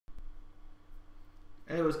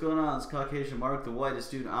Hey, what's going on? It's Caucasian Mark, the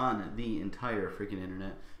whitest dude on the entire freaking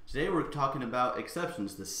internet. Today we're talking about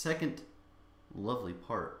exceptions, the second lovely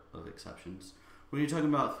part of exceptions. When you're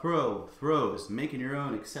talking about throws, making your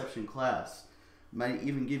own exception class. Might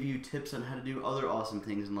even give you tips on how to do other awesome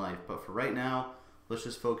things in life, but for right now, let's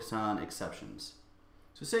just focus on exceptions.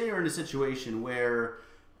 So say you're in a situation where,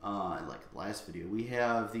 like the last video, we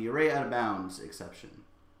have the array out of bounds exception.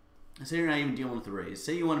 Say you're not even dealing with arrays.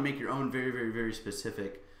 Say you want to make your own very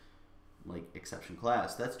specific like exception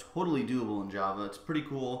class. That's totally doable in Java. It's pretty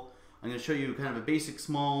cool. I'm going to show you kind of a basic,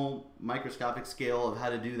 small, microscopic scale of how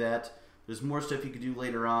to do that. There's more stuff you could do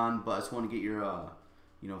later on, but I just want to get your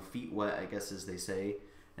feet wet, I guess, as they say.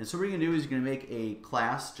 And so what you're going to do is you're going to make a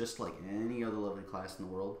class just like any other lovely class in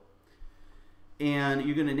the world. And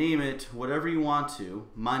you're going to name it whatever you want to.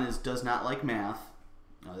 Mine is does not like math.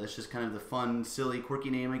 That's just kind of the fun, silly,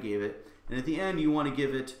 quirky name I gave it. And at the end, you want to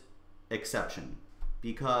give it exception.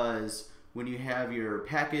 Because when you have your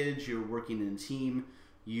package, you're working in a team,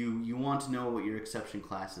 you want to know what your exception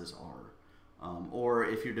classes are. Or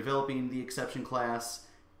if you're developing the exception class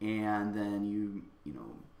and then you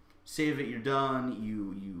save it, you're done,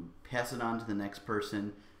 you pass it on to the next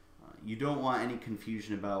person. You don't want any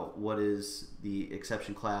confusion about what is the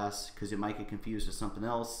exception class because it might get confused with something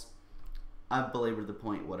else. I've belabored the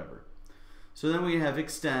point, whatever. So then we have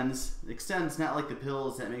extends. Extends not like the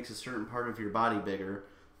pills that makes a certain part of your body bigger,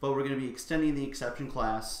 but we're going to be extending the exception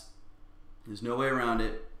class. There's no way around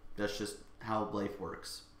it. That's just how life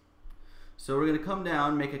works. So we're going to come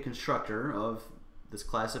down, make a constructor of this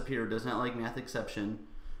class up here, does not like math exception.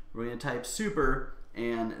 We're going to type super,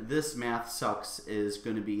 and this math sucks is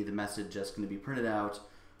going to be the message that's going to be printed out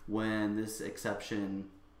when this exception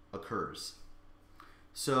occurs.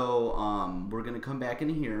 So we're going to come back in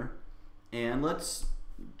here and let's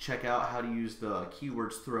check out how to use the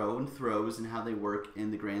keywords throw and throws and how they work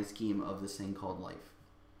in the grand scheme of this thing called life.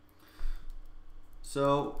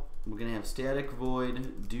 So we're going to have static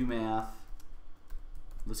void do math.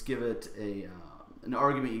 Let's give it an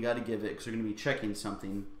argument. You got to give it because we're going to be checking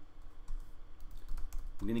something.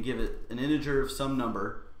 We're going to give it an integer of some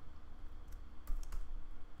number,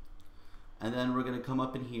 and then we're going to come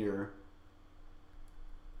up in here.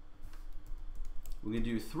 We're going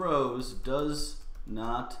to do throws does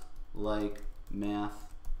not like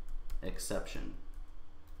math exception.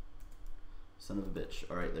 Son of a bitch.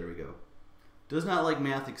 Alright, there we go. Does not like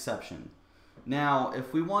math exception. Now,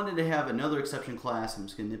 if we wanted to have another exception class, I'm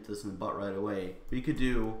just going to nip this in the butt right away. We could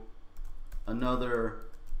do another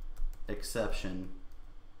exception.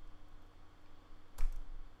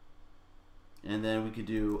 And then we could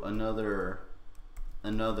do another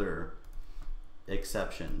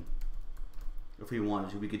exception. If we wanted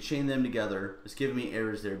to, we could chain them together. It's giving me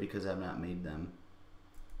errors there because I've not made them.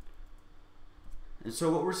 And so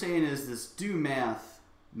what we're saying is this do math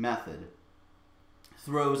method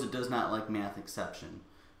throws it does not like math exception.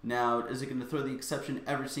 Now, is it going to throw the exception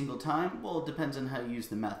every single time? Well, it depends on how you use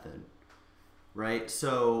the method, right?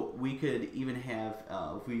 So we could even have,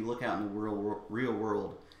 if we look out in the real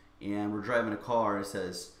world and we're driving a car, it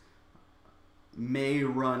says may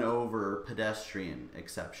run over pedestrian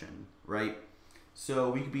exception, right? So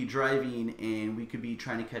we could be driving and we could be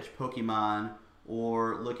trying to catch Pokemon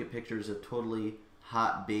or look at pictures of totally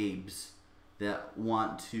hot babes that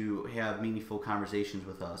want to have meaningful conversations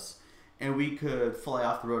with us, and we could fly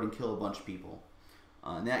off the road and kill a bunch of people.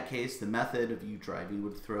 In that case, the method of you driving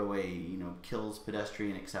would throw a kills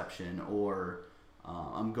pedestrian exception or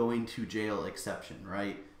I'm going to jail exception,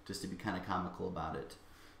 right? Just to be kind of comical about it.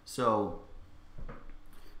 So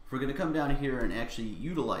if we're going to come down here and actually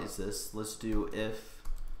utilize this, let's do if,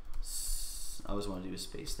 I always want to do a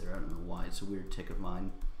space there, I don't know why, it's a weird tick of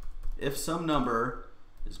mine. If some number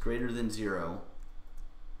is greater than 0,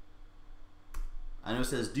 I know it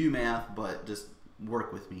says do math, but just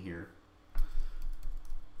work with me here.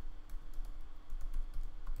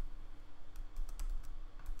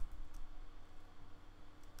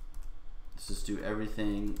 Let's just do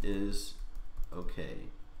everything is okay.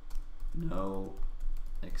 No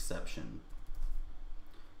exception.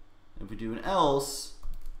 If we do an else,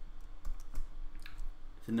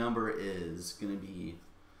 if the number is going to be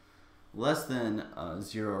less than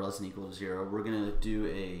 0 or less than equal to 0, we're going to do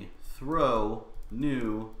a throw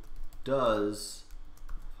new does,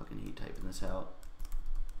 I fucking hate typing this out.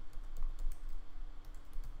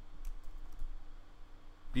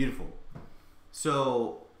 Beautiful.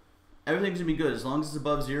 So everything's going to be good as long as it's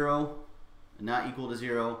above 0 and not equal to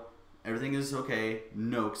 0. Everything is okay.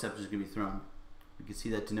 No exception is going to be thrown. You can see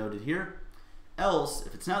that denoted here. Else,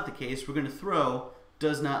 if it's not the case, we're going to throw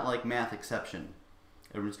does not like math exception.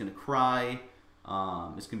 Everyone's going to cry.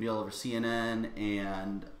 It's going to be all over CNN,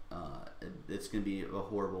 and it's going to be a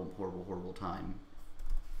horrible, horrible, horrible time.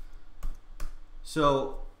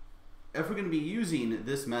 So if we're going to be using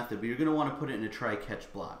this method, you're going to want to put it in a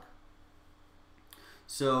try-catch block.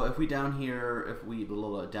 So if we down here,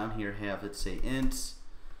 down here have, let's say int,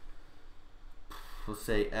 let's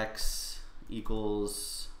say x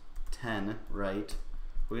equals 10, right?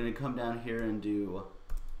 We're going to come down here and do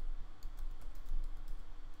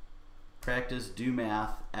practice do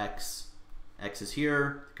math x. X is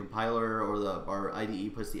here. The compiler or our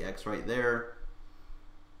IDE puts the x right there.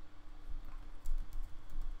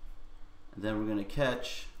 And then we're going to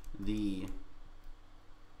catch the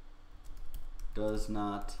does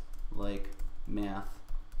not like math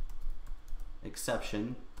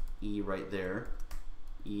exception, E right there,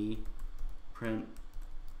 E print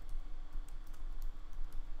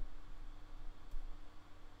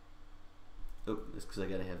that's because I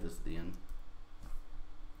gotta have this at the end.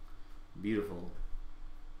 Beautiful.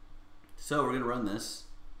 So we're gonna run this.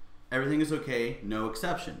 Everything is okay, no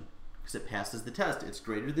exception, because it passes the test. It's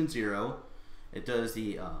greater than 0. It does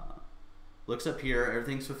the looks up here,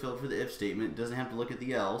 everything's fulfilled for the if statement, doesn't have to look at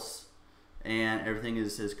the else, and everything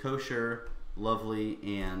is kosher, lovely,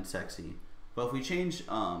 and sexy. But if we change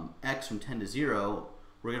x from 10 to 0,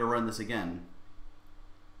 we're going to run this again.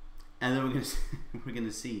 And then we're going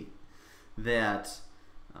to see that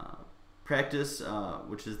practice,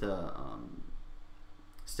 which is the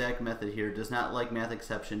stack method here, does not like math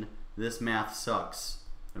exception. This math sucks.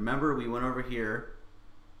 Remember, we went over here,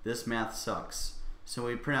 this math sucks. So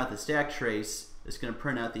when we print out the stack trace, it's going to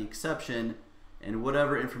print out the exception and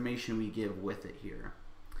whatever information we give with it here.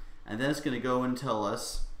 And then it's going to go and tell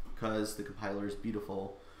us, because the compiler is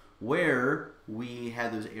beautiful, where we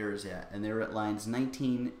had those errors at. And they were at lines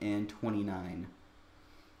 19 and 29.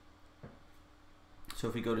 So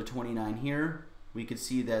if we go to 29 here, we can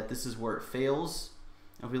see that this is where it fails.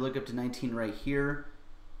 If we look up to 19 right here,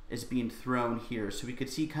 it's being thrown here. So we could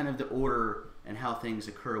see kind of the order and how things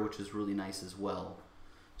occur, which is really nice as well.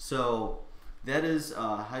 So that is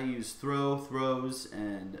how you use throws,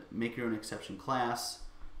 and make your own exception class.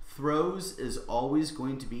 Throws is always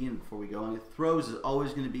going to be, and before we go on, throws is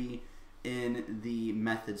always going to be in the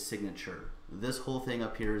method signature. This whole thing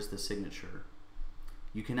up here is the signature.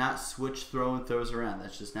 You cannot switch throw and throws around.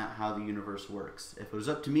 That's just not how the universe works. If it was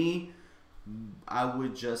up to me, I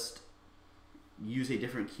would just use a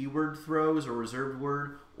different keyword throws or reserved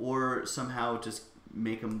word, or somehow just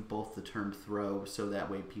make them both the term throw so that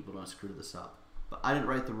way people don't screw this up. But I didn't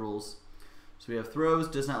write the rules. So we have throws,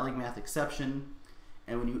 does not like math exception,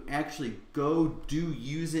 and when you actually do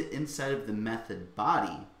use it inside of the method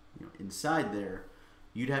body, inside there,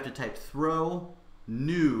 you'd have to type throw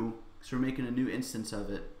new, because we're making a new instance of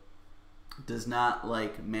it, does not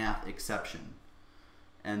like math exception.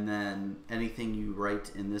 And then anything you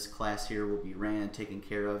write in this class here will be ran, taken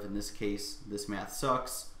care of. In this case, this math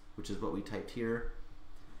sucks, which is what we typed here.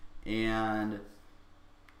 And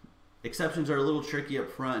exceptions are a little tricky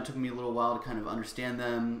up front. It took me a little while to kind of understand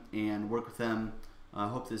them and work with them. I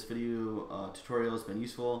hope this video tutorial has been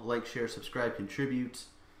useful. Like, share, subscribe, contribute,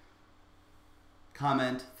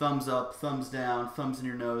 comment, thumbs up, thumbs down, thumbs in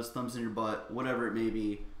your nose, thumbs in your butt, whatever it may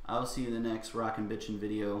be. I'll see you in the next Rockin' Bitchin'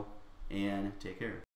 video, and take care.